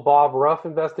this whole Bob Ruff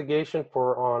investigation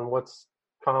on what's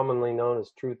commonly known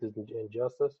as Truth and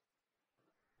Justice?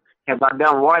 Have I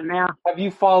done what now? Have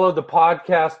you followed the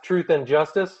podcast Truth and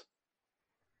Justice?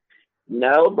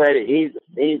 No, but he's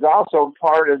also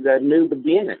part of the New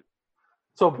Beginning.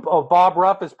 So Bob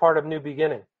Ruff is part of New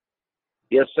Beginning?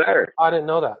 Yes, sir. I didn't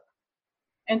know that.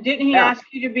 And didn't he ask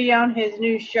you to be on his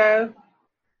new show?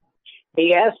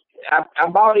 He asked. I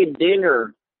bought him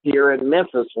dinner here in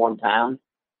Memphis one time,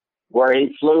 where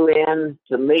he flew in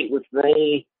to meet with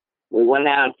me. We went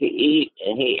out to eat,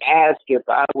 and he asked if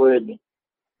I would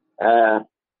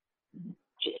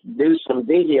do some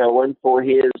videoing for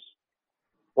his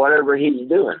whatever he's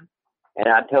doing. And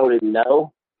I told him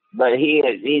no. But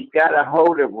he's got a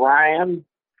hold of Ryan.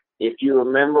 If you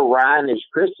remember, Ryan is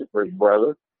Christopher's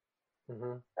brother,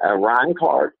 Ryan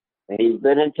Clark. And he's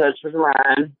been in touch with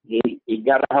Ryan. He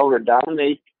got a hold of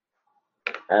Dominique.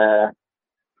 And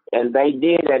they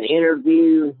did an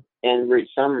interview and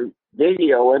some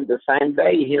video in the same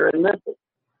day here in Memphis.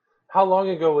 How long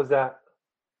ago was that?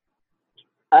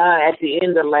 At the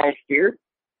end of last year.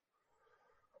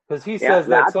 Because he says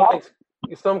that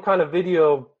some kind of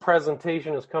video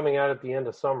presentation is coming out at the end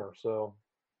of summer. So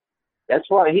that's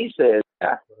what he says.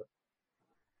 Yeah.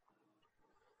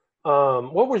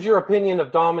 What was your opinion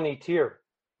of Dominique Tier?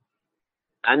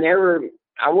 I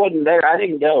wasn't there. I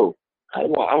didn't go. I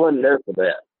wasn't there for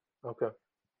that. Okay.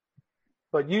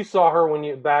 But you saw her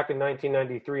back in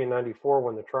 1993 and 94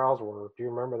 when the trials were. Do you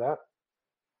remember that?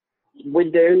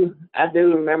 We do. I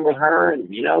do remember her,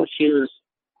 and she was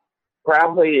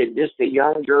probably just a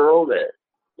young girl that,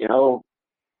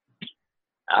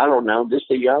 I don't know, just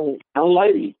a young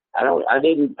lady. I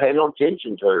didn't pay no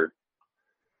attention to her.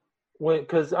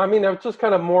 Because I was just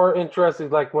kind of more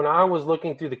interested. Like when I was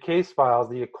looking through the case files,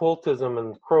 the occultism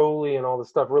and Crowley and all this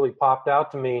stuff really popped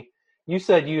out to me. You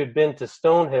said you had been to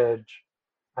Stonehenge.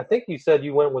 I think you said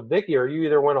you went with Vicky, or you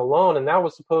either went alone, and that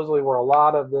was supposedly where a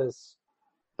lot of this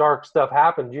dark stuff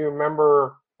happened. Do you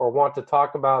remember or want to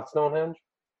talk about Stonehenge?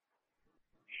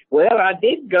 Well, I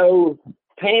did go.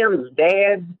 Pam's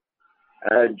dad,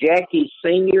 Jackie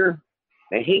Sr.,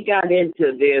 and he got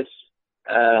into this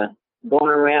going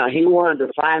around. He wanted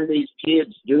to find these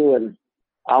kids doing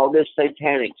all this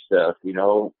satanic stuff,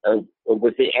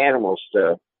 with the animal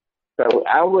stuff. So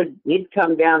he'd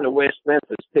come down to West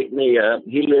Memphis, pick me up.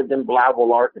 He lived in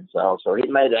Blytheville, Arkansas, so he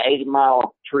made an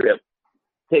 80-mile trip,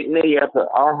 pick me up at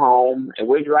our home, and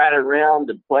we'd ride around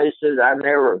to places I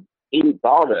never even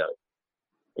thought of.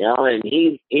 And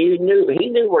he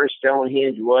knew where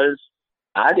Stonehenge was.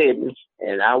 I didn't,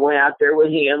 and I went out there with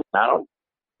him.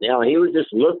 He was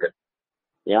just looking,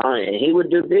 and he would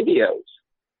do videos,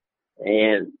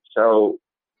 and so,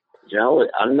 none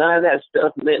of that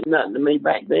stuff meant nothing to me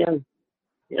back then.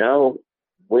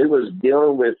 We was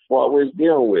dealing with what we was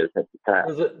dealing with at the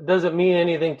time. Does it mean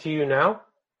anything to you now?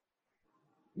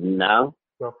 No.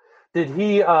 No. Did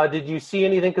you see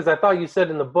anything? Because I thought you said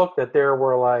in the book that there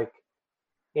were like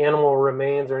animal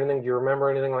remains or anything. Do you remember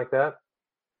anything like that?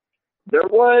 There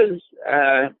was.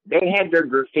 They had their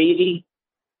graffiti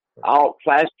all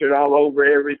plastered all over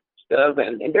every stuff,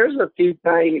 and there's a few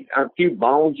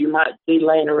bones you might see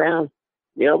laying around,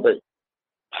 but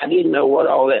I didn't know what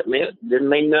all that meant. It didn't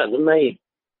mean nothing to me.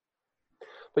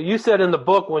 But you said in the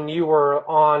book when you were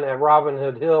on at Robin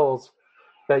Hood Hills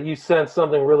that you sensed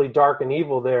something really dark and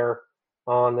evil there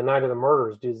on the night of the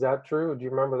murders. Is that true? Do you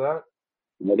remember that?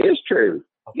 It is true.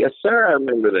 Yes, sir, I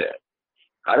remember that.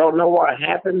 I don't know what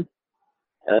happened,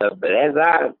 but as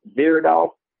I veered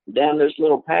off down this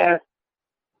little path,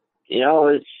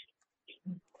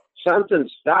 something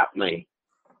stopped me.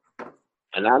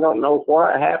 And I don't know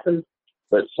what happened,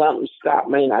 but something stopped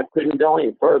me and I couldn't go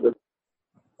any further.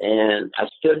 And I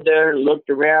stood there and looked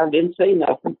around, didn't see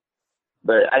nothing.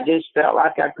 But I just felt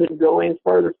like I couldn't go any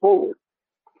further forward.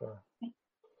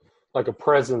 Like a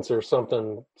presence or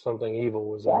something evil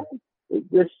was there. It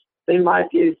just seemed like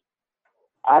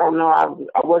I don't know,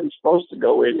 I wasn't supposed to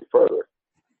go any further.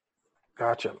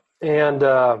 Gotcha. And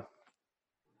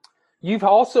you've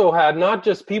also had not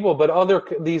just people, but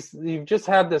you've just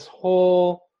had this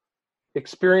whole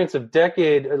experience of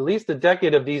at least a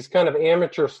decade of these kind of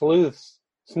amateur sleuths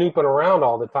snooping around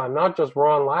all the time, not just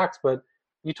Ron Lax, but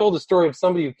you told the story of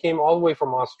somebody who came all the way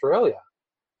from Australia.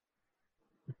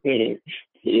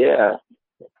 Yeah.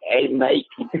 Hey, mate.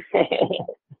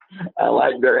 I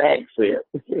like their accent.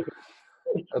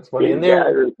 That's funny. And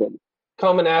they're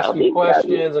come and ask you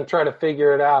questions and try to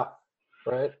figure it out,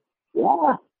 right?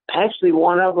 Yeah. Actually,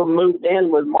 one of them moved in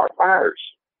with Mark Myers.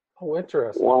 Oh,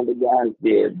 interesting. One of the guys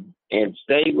did, and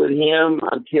stayed with him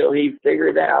until he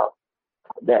figured out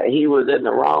that he was in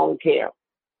the wrong camp.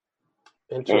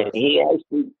 Interesting.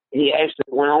 And he actually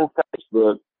went on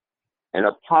Facebook and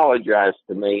apologized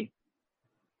to me.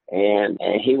 And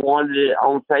he wanted it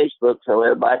on Facebook so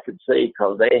everybody could see,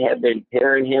 because they had been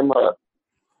tearing him up.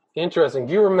 Interesting.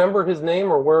 Do you remember his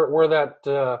name or where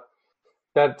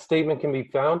that statement can be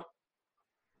found?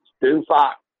 Stu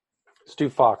Fox. Stu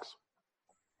Fox.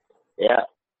 Yeah.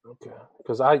 Okay.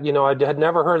 Because I had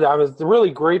never heard that. I was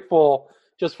really grateful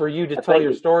just for you to tell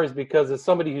your stories, because as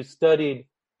somebody who studied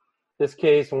this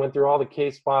case and went through all the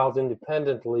case files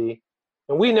independently,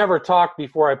 and we never talked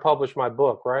before I published my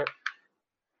book, right?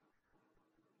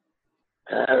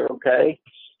 Okay.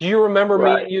 Do you remember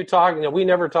me and you talking? We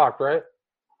never talked, right?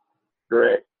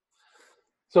 Correct.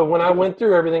 So when I went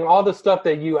through everything, all the stuff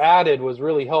that you added was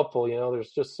really helpful.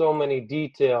 There's just so many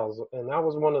details, and that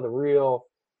was one of the real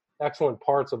excellent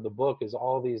parts of the book, is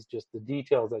all these, just the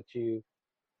details that you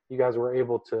guys were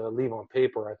able to leave on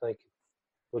paper, I think,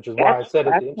 which is why I said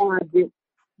it.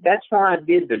 That's why I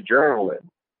did the journaling.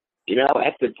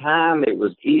 At the time it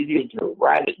was easy to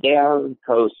write it down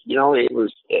because,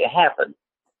 it happened.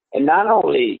 And not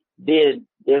only did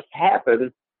this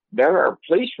happen, there are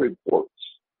police reports.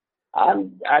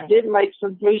 I did make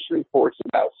some police reports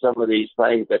about some of these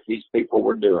things that these people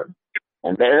were doing.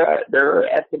 And they're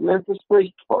at the Memphis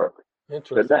Police Department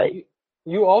Interesting. today.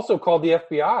 You also called the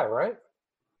FBI, right?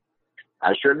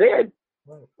 I sure did.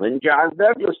 When John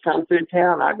Douglas come through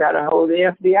town, I got a hold of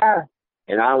the FBI,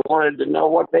 and I wanted to know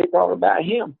what they thought about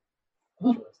him.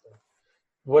 Interesting.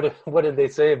 What did they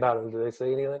say about him? Did they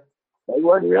say anything? They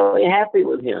weren't really happy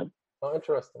with him. Oh,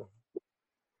 interesting.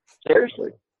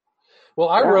 Seriously. Well,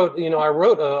 I wrote an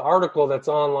article that's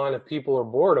online if people are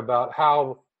bored about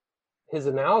how his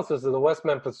analysis of the West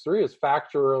Memphis Three is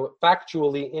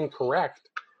factually incorrect.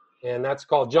 And that's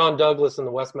called John Douglas and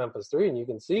the West Memphis Three. And you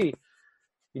can see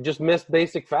you just missed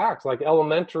basic facts, like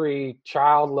elementary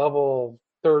child level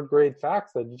third grade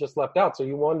facts that you just left out. So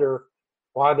you wonder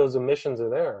why those omissions are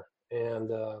there.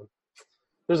 And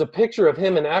there's a picture of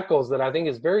him and Eccles that I think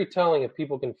is very telling if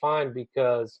people can find,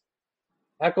 because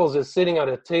Eccles is sitting at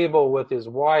a table with his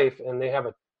wife and they have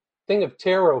a thing of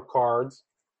tarot cards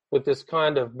with this guy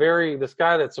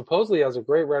that supposedly has a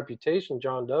great reputation,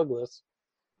 John Douglas.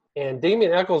 And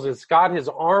Damien Eccles has got his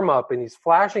arm up and he's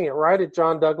flashing it right at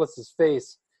John Douglas's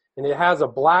face. And it has a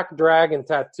black dragon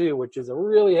tattoo, which is a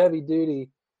really heavy duty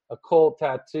occult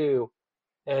tattoo.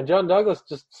 And John Douglas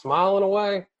just smiling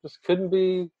away, just couldn't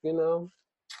be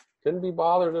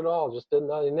bothered at all. Just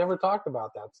didn't. He never talked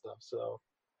about that stuff. So,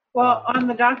 well, on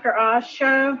the Dr. Oz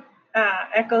show,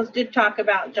 Eccles did talk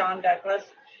about John Douglas.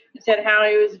 He said how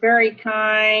he was very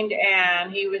kind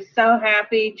and he was so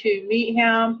happy to meet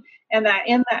him, and that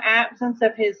in the absence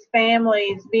of his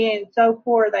families being so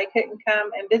poor they couldn't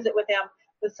come and visit with him,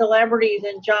 the celebrities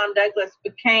and John Douglas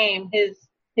became his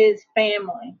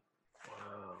family.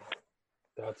 Wow,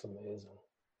 that's amazing.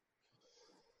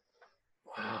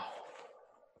 Wow.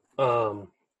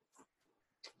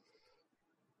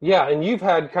 Yeah, and you've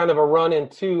had kind of a run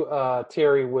into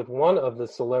Terry with one of the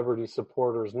celebrity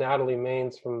supporters, Natalie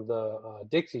Maines from the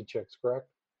Dixie Chicks, correct?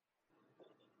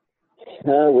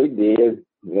 We did,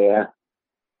 yeah.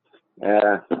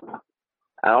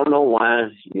 I don't know why,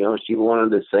 she wanted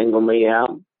to single me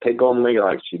out, pick on me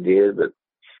like she did, but,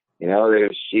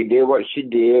 she did what she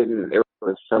did, and there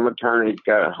was some attorneys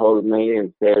got a hold of me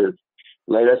and said,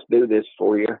 let us do this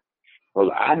for you.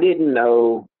 Well, I didn't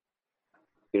know,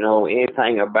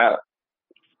 anything about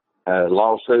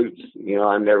lawsuits.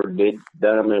 I never done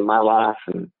them in my life,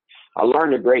 and I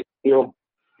learned a great deal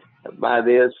by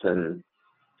this, but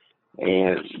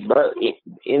at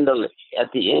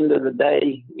the end of the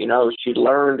day, she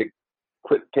learned to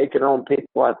quit picking on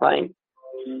people, I think.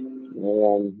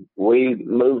 And we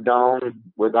moved on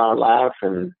with our life,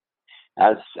 and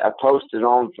I posted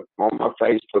on my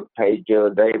Facebook page the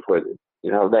other day where,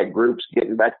 that group's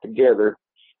getting back together.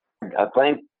 I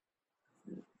think,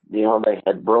 they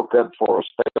had broke up for a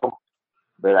spell,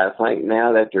 but I think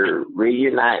now that they're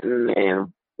reuniting,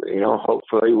 and,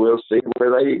 hopefully we'll see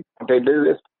where they do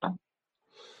this time.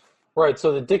 Right,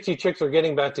 so the Dixie Chicks are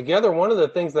getting back together. One of the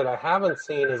things that I haven't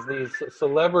seen is these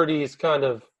celebrities kind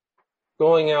of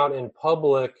going out in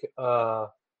public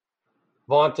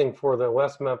vaunting for the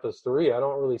West Memphis Three. I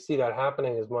don't really see that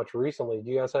happening as much recently.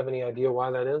 Do you guys have any idea why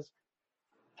that is?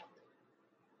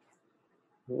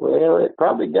 Well, it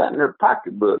probably got in their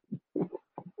pocketbook.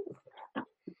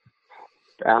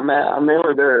 I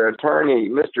remember their attorney,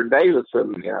 Mr.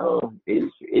 Davidson, he's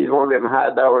one of them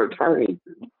high-dollar attorneys.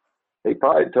 He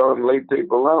probably told him to leave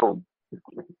people alone.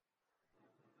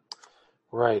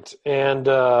 Right. And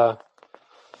let's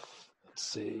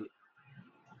see.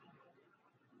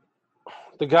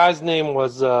 The guy's name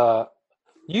was,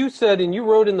 you said, and you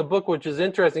wrote in the book, which is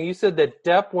interesting, you said that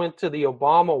Depp went to the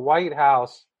Obama White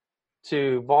House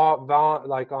to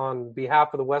like on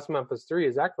behalf of the West Memphis Three.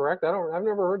 Is that correct? I've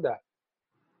never heard that.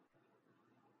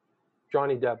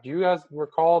 Johnny Depp. Do you guys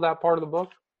recall that part of the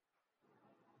book?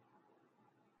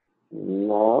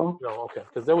 No. No, okay,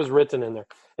 because that was written in there.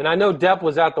 And I know Depp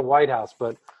was at the White House,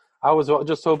 but I was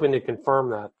just hoping to confirm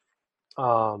that.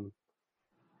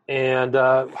 And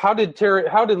how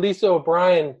did Lisa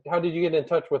O'Brien, how did you get in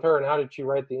touch with her, and how did she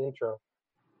write the intro?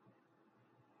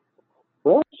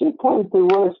 Well, she came to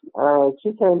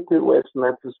West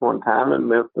Memphis one time in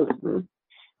Memphis,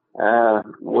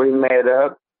 and we met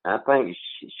up. I think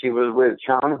she was with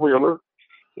Sean Wheeler,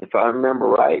 if I remember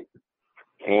right.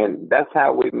 And that's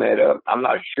how we met up. I'm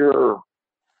not sure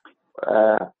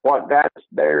what got us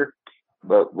there,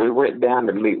 but we went down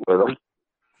to meet with them.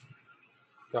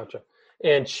 Gotcha.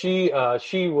 And she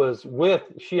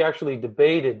actually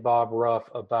debated Bob Ruff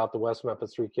about the West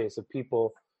Memphis Three case. If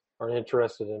people are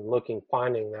interested in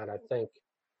finding that, I think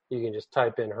you can just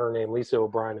type in her name, Lisa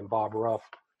O'Brien, and Bob Ruff.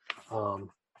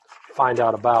 Find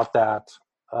out about that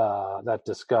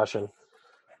discussion.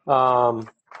 Is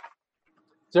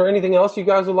there anything else you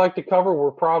guys would like to cover? We're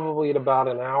probably at about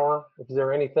an hour. Is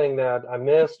there anything that I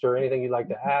missed, or anything you'd like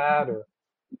to add, or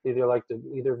either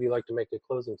of you like to make a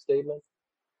closing statement?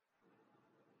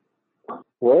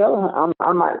 Well,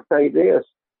 I might say this.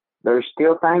 There's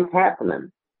still things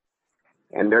happening.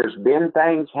 And there's been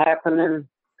things happening,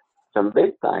 some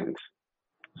big things,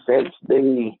 since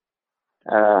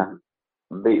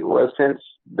since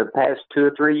the past 2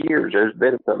 or 3 years. There's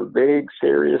been some big,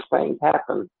 serious things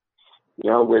happen,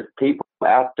 with people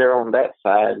out there on that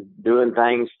side doing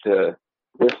things to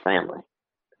this family.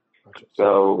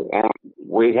 So, and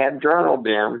we have journaled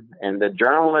them, and the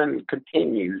journaling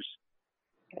continues,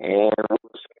 and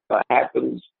we'll see what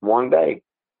happens one day.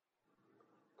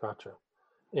 Gotcha.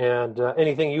 And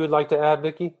anything you would like to add,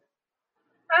 Vicky?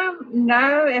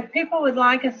 No. If people would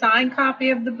like a signed copy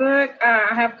of the book,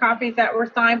 I have copies that were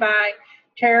signed by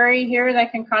Terry here. They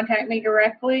can contact me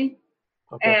directly,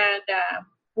 and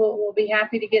we'll be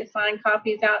happy to get signed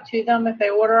copies out to them. If they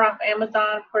order off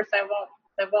Amazon, of course, they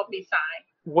won't be signed.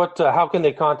 How can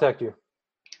they contact you?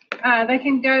 They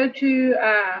can go to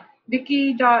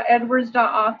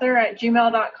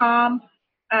vicky.edwards.author@gmail.com.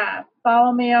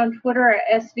 Follow me on Twitter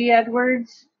at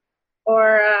SVEdwards,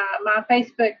 or my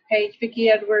Facebook page, Vicky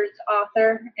Edwards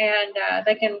Author, and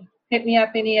they can hit me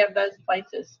up any of those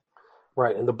places.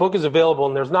 Right, and the book is available,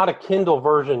 and there's not a Kindle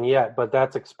version yet, but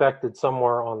that's expected sometime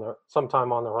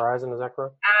on the horizon. Is that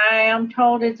correct? I am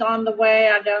told it's on the way.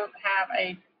 I don't have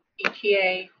an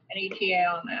ETA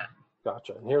on that.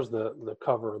 Gotcha. And here's the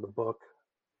cover of the book.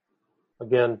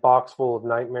 Again, Boxful of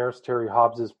Nightmares, Terry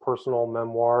Hobbs' personal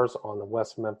memoirs on the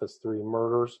West Memphis Three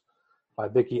Murders by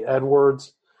Vicky Edwards.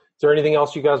 Is there anything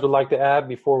else you guys would like to add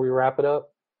before we wrap it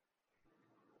up?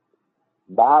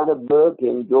 Buy the book,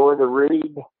 enjoy the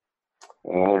read,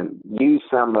 and use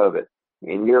some of it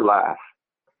in your life.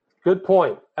 Good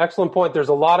point. Excellent point. There's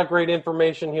a lot of great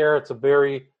information here. It's a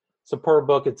very superb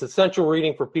book. It's essential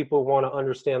reading for people who want to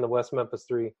understand the West Memphis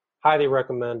Three. Highly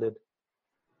recommended.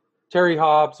 Terry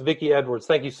Hobbs, Vicky Edwards,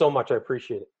 thank you so much. I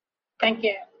appreciate it. Thank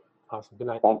you. Awesome. Good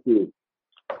night. Thank you.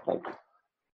 Thank you.